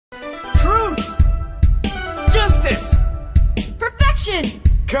corruption!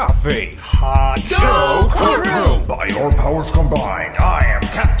 Coffee! Hot Courtroom! By your powers combined, I am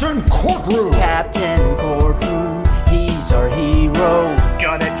Captain Courtroom! Captain Courtroom, he's our hero.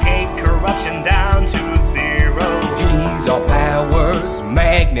 Gonna take corruption down to 0. He's all powers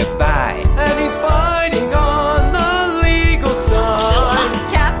magnified, and he's fighting on the legal side.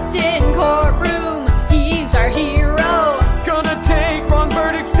 Captain Courtroom, he's our hero. Gonna take wrong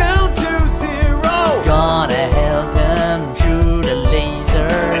verdicts down to 0. Gonna help him shoot a laser.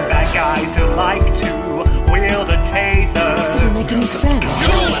 And bad guys who like to wield a taser. Doesn't make any sense. To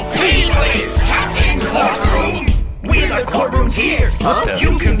the place, Captain Courtroom! We're the Courtroom-teers!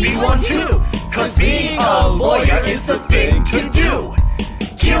 You can be one too! Cause being a lawyer is the thing to do!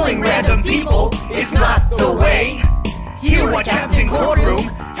 Killing random people is not the way! Hear what Captain Courtroom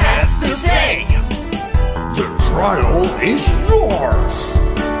has to say! The trial is yours!